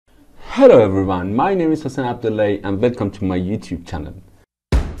Hello everyone, my name is Hassan Abdullahi and welcome to my YouTube channel.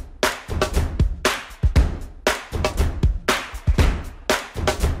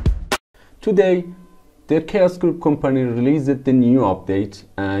 Today, the Chaos Group company released the new update,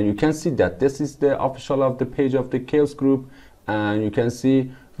 and you can see that this is the official of the page of the Chaos Group, and you can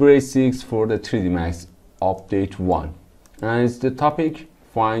see Vray 6 for the 3D Max update 1, and it's the topic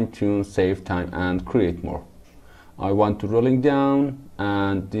fine-tune, save time and create more. I want to rolling down,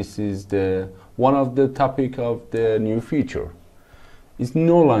 and this is the one of the topic of the new feature. It's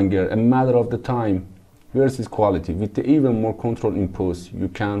no longer a matter of the time versus quality. With the even more control in post, you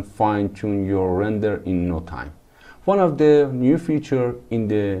can fine-tune your render in no time. One of the new feature in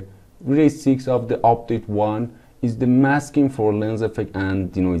the Vray 6 of the update 1 is the masking for lens effect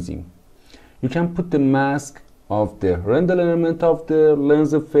and denoising. You can put the mask of the render element of the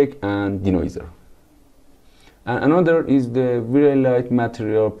lens effect and denoiser. And another is the very light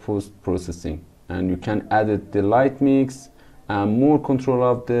material post-processing, and you can add the LightMix and more control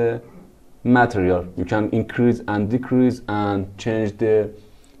of the material. You can increase and decrease and change the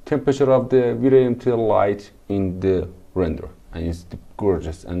temperature of the very until light in the render, and it's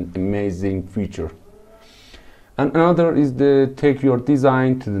gorgeous and amazing feature. And another is the take your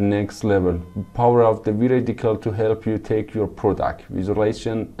design to the next level. Power of the vray decal to help you take your product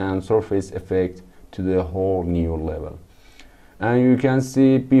visualization and surface effect to the whole new level. And you can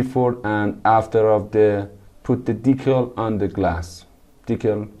see before and after of the put the decal on the glass,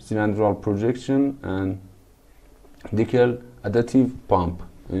 decal cylindrical projection and decal additive pump.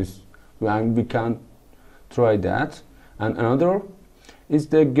 And we can try that. And another is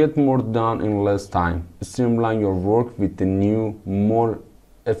to get more done in less time. Streamline your work with the new, more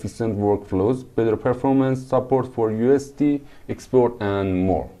efficient workflows, better performance, support for USD export and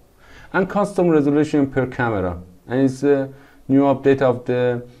more. And custom resolution per camera, and it's a new update of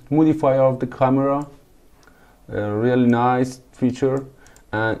the modifier of the camera, a really nice feature,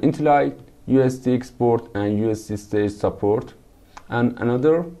 and Intellight USD export and USD Stage support. And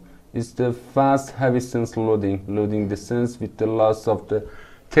another is the fast heavy sense loading the sense with the loss of the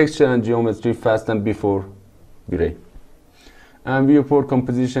texture and geometry fast than before Vray. And viewport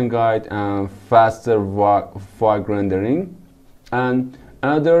composition guide and faster fog rendering. And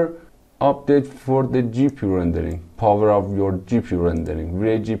another update for the GPU rendering, power of your GPU rendering.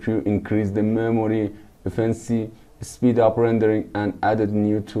 Vray GPU increase the memory efficiency, speed up rendering, and added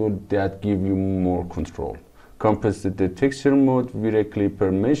new tool that give you more control. Compressed the texture mode, Vray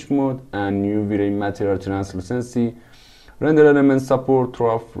Clipper mesh mode, and new Vray material translucency, render element support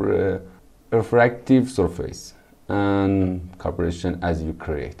through refractive surface, and calibration as you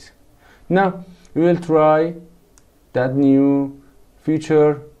create. Now we will try that new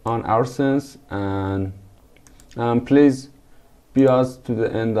feature on our sense, and please be us to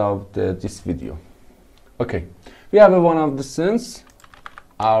the end of this video. Okay, we have one of the sense,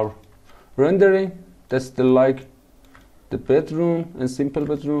 our rendering. That's the like the bedroom and simple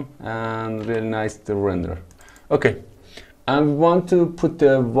bedroom, and really nice the render. Okay, and we want to put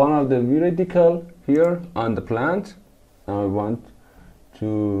the one of the vray decal here on the plant, and I want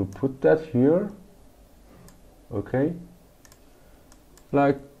to put that here. Okay,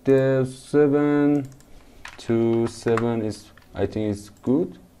 like the 7 to 7 is, I think it's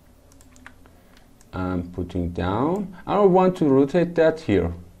good. I'm putting down. I want to rotate that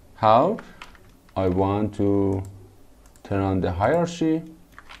here. How? I want to turn on the hierarchy,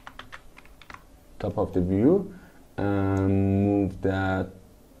 top of the view, and move that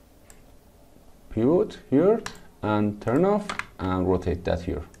pivot here and turn off and rotate that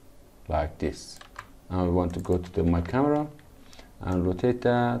here like this. Now I want to go to my camera and rotate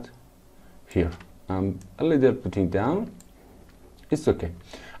that here. I'm a little putting down. It's okay.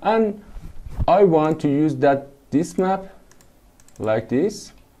 And I want to use this map like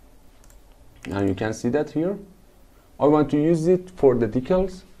this, and you can see that here. I want to use it for the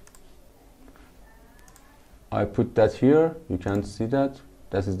decals. I put that here. You can see that.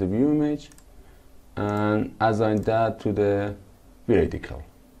 That is the view image, and assign that to the vray decal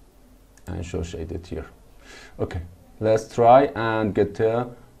and show shaded here. Okay, let's try and get the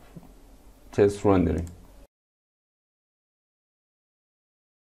test rendering.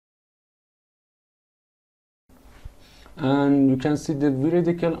 And you can see the vray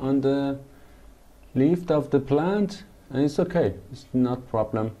decal on the leaf of the plant, and it's okay, it's not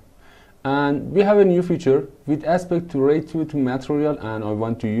problem. And we have a new feature with aspect to ratio to material, and I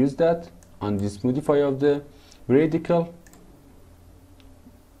want to use that on this modifier of the vray decal.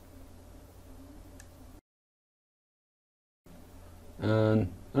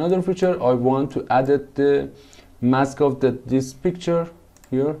 And another feature, I want to add the mask of this picture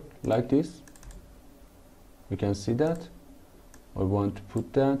here like this. You can see that. I want to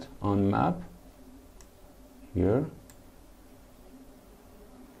put that on map here.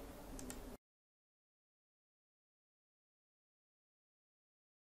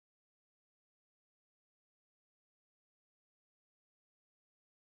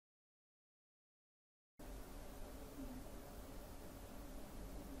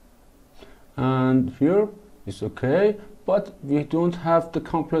 And here is okay, but we don't have the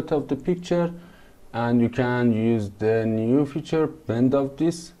complete of the picture, and you can use the new feature blend of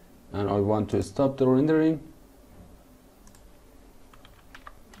this, and I want to stop the rendering.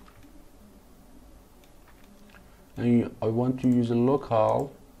 And I want to use a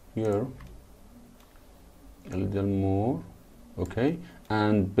local here a little more, okay,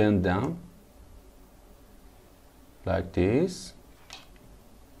 and bend down like this.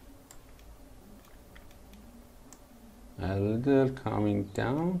 A little coming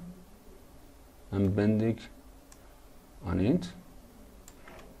down and bending on it,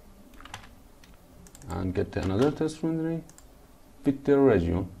 and get another test rendering with the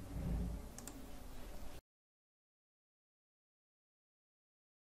region.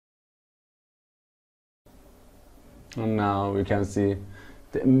 And now we can see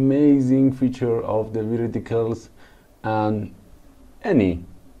the amazing feature of the vray decals, and any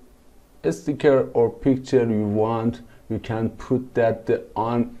sticker or picture you want, you can put that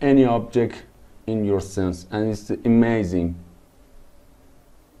on any object in your sense, and it's amazing.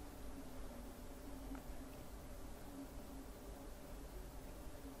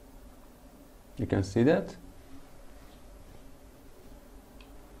 You can see that.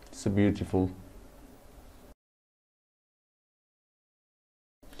 It's beautiful.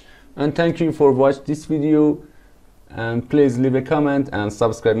 And thank you for watching this video, and please leave a comment and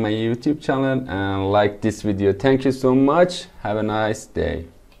subscribe my YouTube channel and like this video. Thank you so much. Have a nice day.